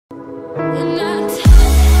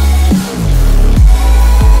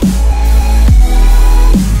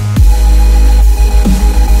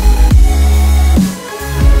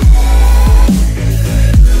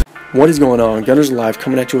What is going on? Gunners Live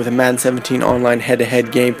coming at you with a Madden 17 online head-to-head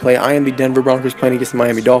gameplay. I am the Denver Broncos playing against the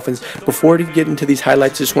Miami Dolphins. Before we get into these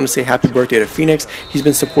highlights, I just want to say happy birthday to Phoenix. He's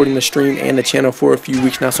been supporting the stream and the channel for a few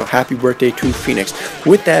weeks now, so happy birthday to Phoenix.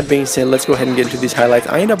 With that being said, let's go ahead and get into these highlights.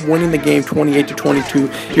 I end up winning the game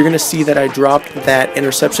 28-22. You're going to see that I dropped that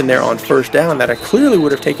interception there on first down that I clearly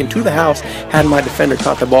would have taken to the house had my defender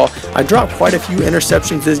caught the ball. I dropped quite a few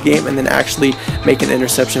interceptions this game and then actually make an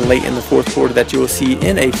interception late in the fourth quarter that you will see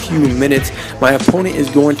in a few minutes. My opponent is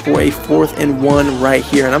going for a 4th and 1 right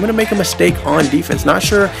here, and I'm going to make a mistake on defense. Not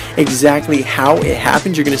sure exactly how it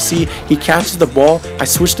happens. You're going to see he catches the ball. I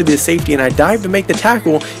switch to the safety and I dive to make the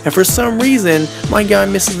tackle, and for some reason my guy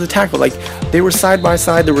misses the tackle. Like, they were side by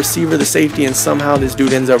side, the receiver, the safety, and somehow this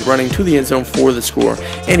dude ends up running to the end zone for the score.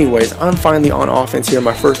 Anyways, I'm finally on offense here,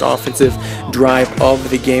 my first offensive drive of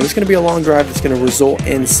the game. It's going to be a long drive that's going to result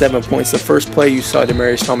in 7 points. The first play, you saw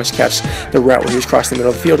Demaryius Thomas catch the route where he was crossing the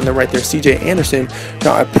middle of the field, and then right there CJ Anderson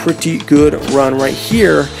got a pretty good run right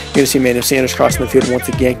here. You're going to see Emmanuel Sanders crossing the field once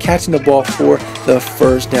again, catching the ball for the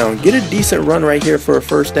first down. Get a decent run right here for a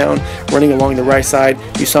first down, running along the right side.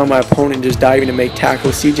 You saw my opponent just diving to make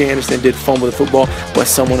tackles. CJ Anderson did fumble the football, but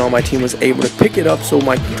someone on my team was able to pick it up, so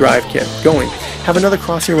my drive kept going. Have another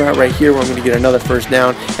crossing route right here where I'm going to get another first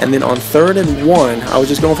down, and then on 3rd and 1, I was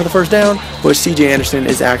just going for the first down, but CJ Anderson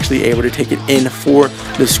is actually able to take it in for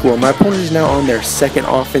the score. My opponent is now on their second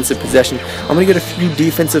offensive possession. I'm going to get a few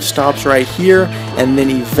defensive stops right here, and then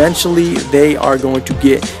eventually they are going to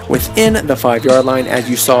get within the 5-yard line. As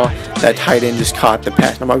you saw, that tight end just caught the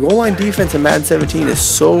pass. Now, my goal line defense in Madden 17 is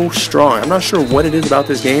so strong. I'm not sure what it is about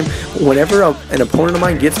this game, but whenever an opponent of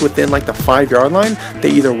mine gets within like the 5-yard line, they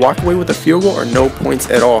either walk away with a field goal or no points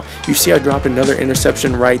at all. You see I dropped another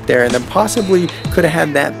interception right there, and then possibly could have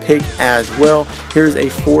had that pick as well. Here's a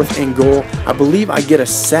 4th and goal. I believe I get a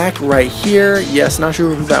sack right here. Yes, not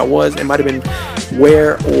sure who that was. It might have been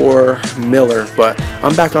Ware or Miller, but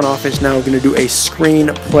I'm back on offense now. We're going to do a screen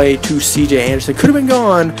play to CJ Anderson. Could have been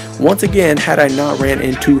gone once again had I not ran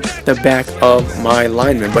into the back of my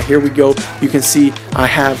lineman, but here we go. You can see I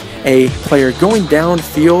have a player going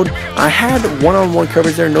downfield. I had one-on-one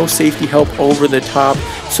coverage there, no safety help over the top,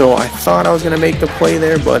 so I thought I was going to make the play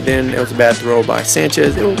there, but then it was a bad throw by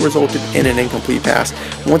Sanchez. It resulted in an incomplete pass.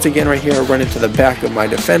 Once again right here, I run into the back of my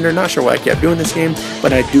defender. Not sure why I kept doing this game,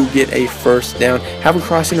 but I do get a first down. Have a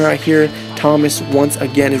crossing right here. Thomas once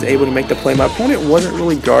again is able to make the play. My opponent wasn't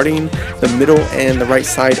really guarding the middle and the right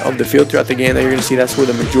side of the field throughout the game. There you're going to see that's where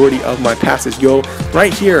the majority of my passes go.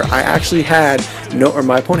 Right here, I actually had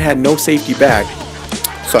my opponent had no safety back.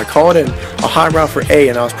 So I called in a hot route for A,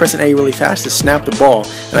 and I was pressing A really fast to snap the ball,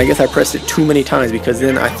 and I guess I pressed it too many times because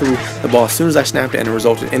then I threw the ball as soon as I snapped it, and it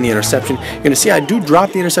resulted in the interception. You're going to see I do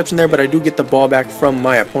drop the interception there, but I do get the ball back from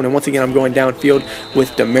my opponent. Once again, I'm going downfield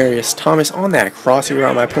with Demaryius Thomas on that crossing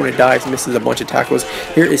route. My opponent dives, misses a bunch of tackles.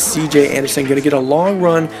 Here is CJ Anderson going to get a long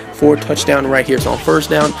run for a touchdown right here. So on first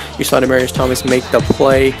down, you saw Demaryius Thomas make the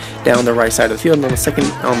play down the right side of the field, and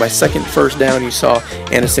on my second first down, you saw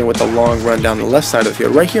Anderson with a long run down the left side of the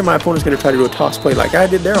field. Right here, my opponent's going to try to do a toss play like I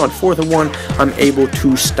did there. On 4th and 1, I'm able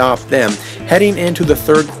to stop them. Heading into the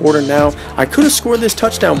 3rd quarter now, I could have scored this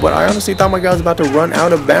touchdown, but I honestly thought my guy was about to run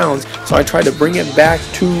out of bounds, so I tried to bring it back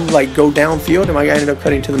to like go downfield, and my guy ended up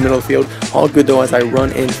cutting to the middle of the field. All good though as I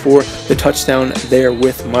run in for the touchdown there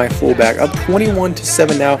with my fullback. Up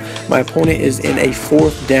 21-7 now. My opponent is in a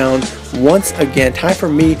 4th down. Once again, time for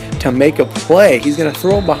me to make a play. He's going to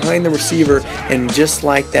throw behind the receiver, and just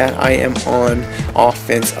like that, I am on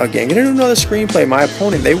offense again. Going to do another screenplay. My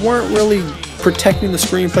opponent, they weren't really protecting the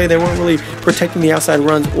screenplay. They weren't really protecting the outside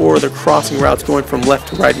runs or the crossing routes going from left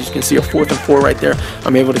to right. As you can see, a 4th and 4 right there.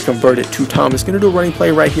 I'm able to convert it to Thomas. Going to do a running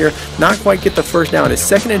play right here. Not quite get the first down. It's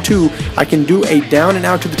 2nd and 2. I can do a down and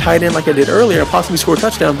out to the tight end like I did earlier and possibly score a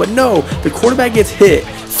touchdown, but no, the quarterback gets hit,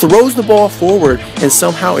 throws the ball forward, and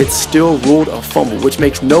somehow it's still ruled a fumble, which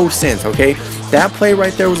makes no sense, okay? That play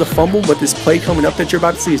right there was a fumble, but this play coming up that you're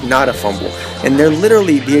about to see is not a fumble. And they're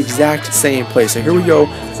literally the exact same play. So here we go.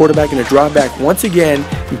 Quarterback going to drop back once again,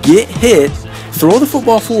 get hit, throw the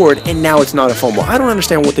football forward, and now it's not a fumble. I don't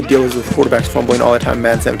understand what the deal is with quarterbacks fumbling all the time in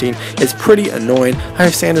Madden 17. It's pretty annoying. I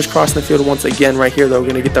have Sanders crossing the field once again right here, though. We're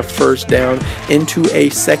going to get the first down into a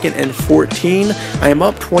 2nd and 14. I am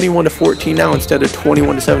up 21-14 now instead of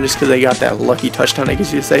 21-7 just because they got that lucky touchdown, I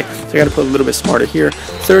guess you could say. So I got to play a little bit smarter here.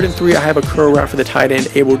 3rd and 3, I have a curl route for the tight end,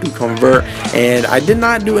 able to convert, and I did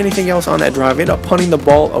not do anything else on that drive. I ended up punting the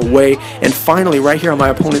ball away, and finally right here on my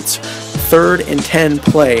opponent's 3rd and 10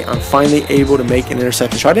 play, I'm finally able to make an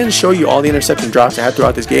interception. So I didn't show you all the interception drops I had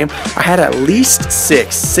throughout this game. I had at least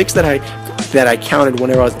six that I that I counted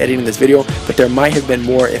whenever I was editing this video, but there might have been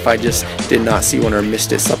more if I just did not see one or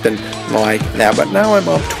missed it, something like that. But now I'm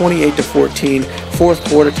up 28-14. Fourth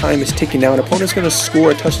quarter, time is ticking down. Opponent's going to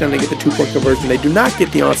score a touchdown to get the 2-point conversion. They do not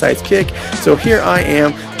get the onside kick, so here I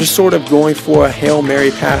am just sort of going for a Hail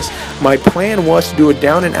Mary pass. My plan was to do a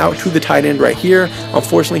down and out to the tight end right here.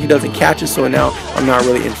 Unfortunately, he doesn't catch it, so now I'm not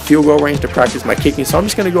really in field goal range to practice my kicking, so I'm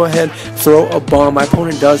just going to go ahead, throw a bomb. My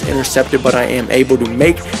opponent does intercept it, but I am able to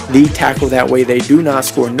make the tackle that way. They do not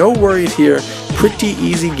score. No worries here. Pretty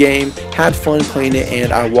easy game. Had fun playing it,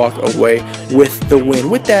 and I walk away with the win.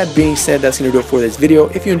 With that being said, that's going to do it for this video.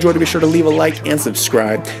 If you enjoyed it, be sure to leave a like and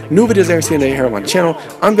subscribe. New videos every single day here on my channel.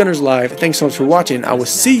 I'm Gunners Live. Thanks so much for watching. I will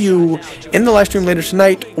see you in the live stream later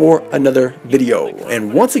tonight or another video.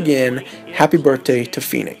 And once again, happy birthday to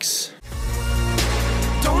Phoenix.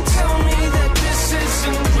 Don't tell me that this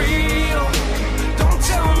isn't real. Don't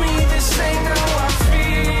tell me this ain't how I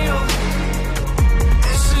feel.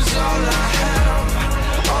 This is all I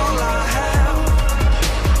have, all I have.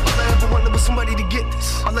 All I ever wanted was somebody to get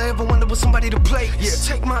this. All I ever wanted was somebody to play this.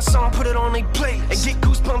 Yeah, take my song, put it on they play, and get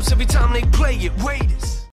goosebumps every time they play it. Wait.